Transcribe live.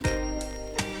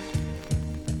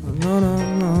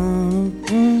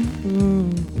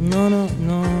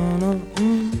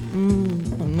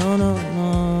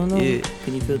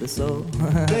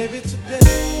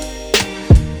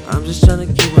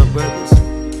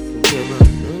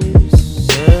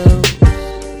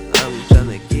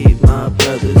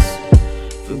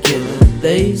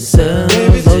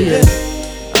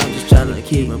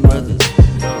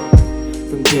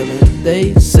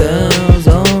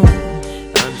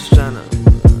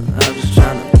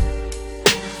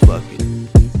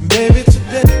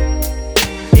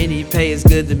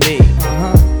good to me.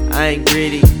 I ain't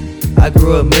greedy, I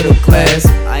grew up middle class,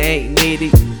 I ain't needy.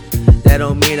 That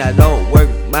don't mean I don't work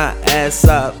my ass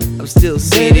up, I'm still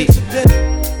seedy.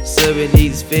 Serving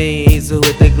these fiends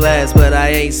with the glass, but I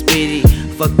ain't speedy.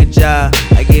 Fuck a job,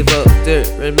 I gave up dirt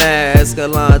and mask a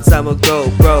long time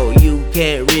ago. Bro, you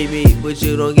can't read me, but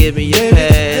you don't give me a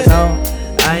pass.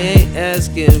 I ain't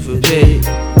asking for pity,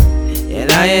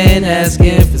 and I ain't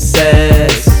asking for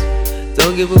sex.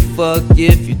 Don't give a fuck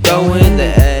if you throwin'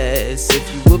 the ass.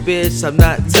 If you a bitch, I'm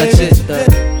not touching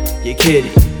your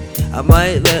kitty. I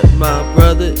might let my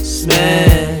brother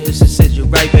smash and send you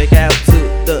right back out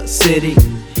to the city.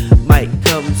 Might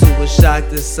come to a shock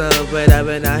to some, but I've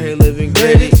been out here living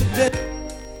gritty.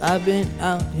 I've been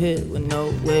out here with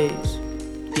no waves,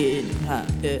 getting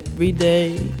hot every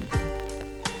day.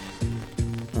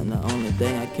 And the only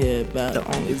thing I care about, the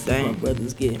only thing, my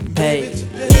brother's getting paid.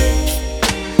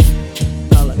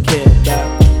 All I care about,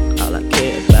 all I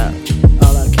care about,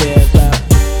 all I care about,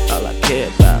 all I care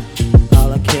about,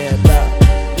 all I care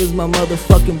about is my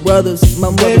motherfucking brothers, my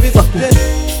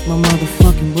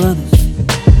motherfucking brothers.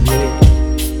 Yeah,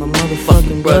 my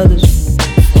motherfucking brothers.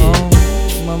 Oh,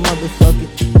 my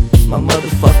motherfucking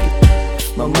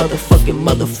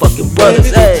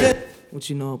brothers. Hey, what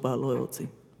you know about loyalty?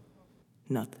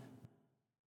 Nothing.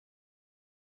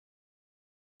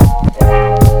 Yeah.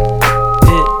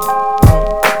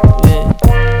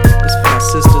 It's for my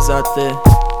sisters out there.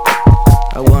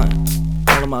 I want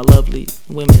all of my lovely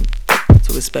women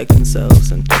to respect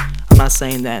themselves, and I'm not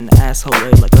saying that in an asshole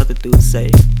way like other dudes say.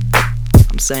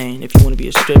 I'm saying if you want to be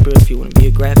a stripper, if you want to be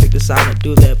a graphic designer,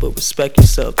 do that, but respect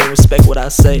yourself. Don't respect what I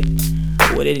say,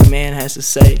 or what any man has to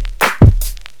say.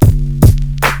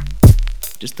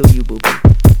 Just do you, boo-boo.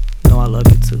 Know I love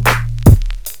you too.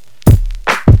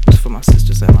 It's for my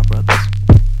sisters and my brothers.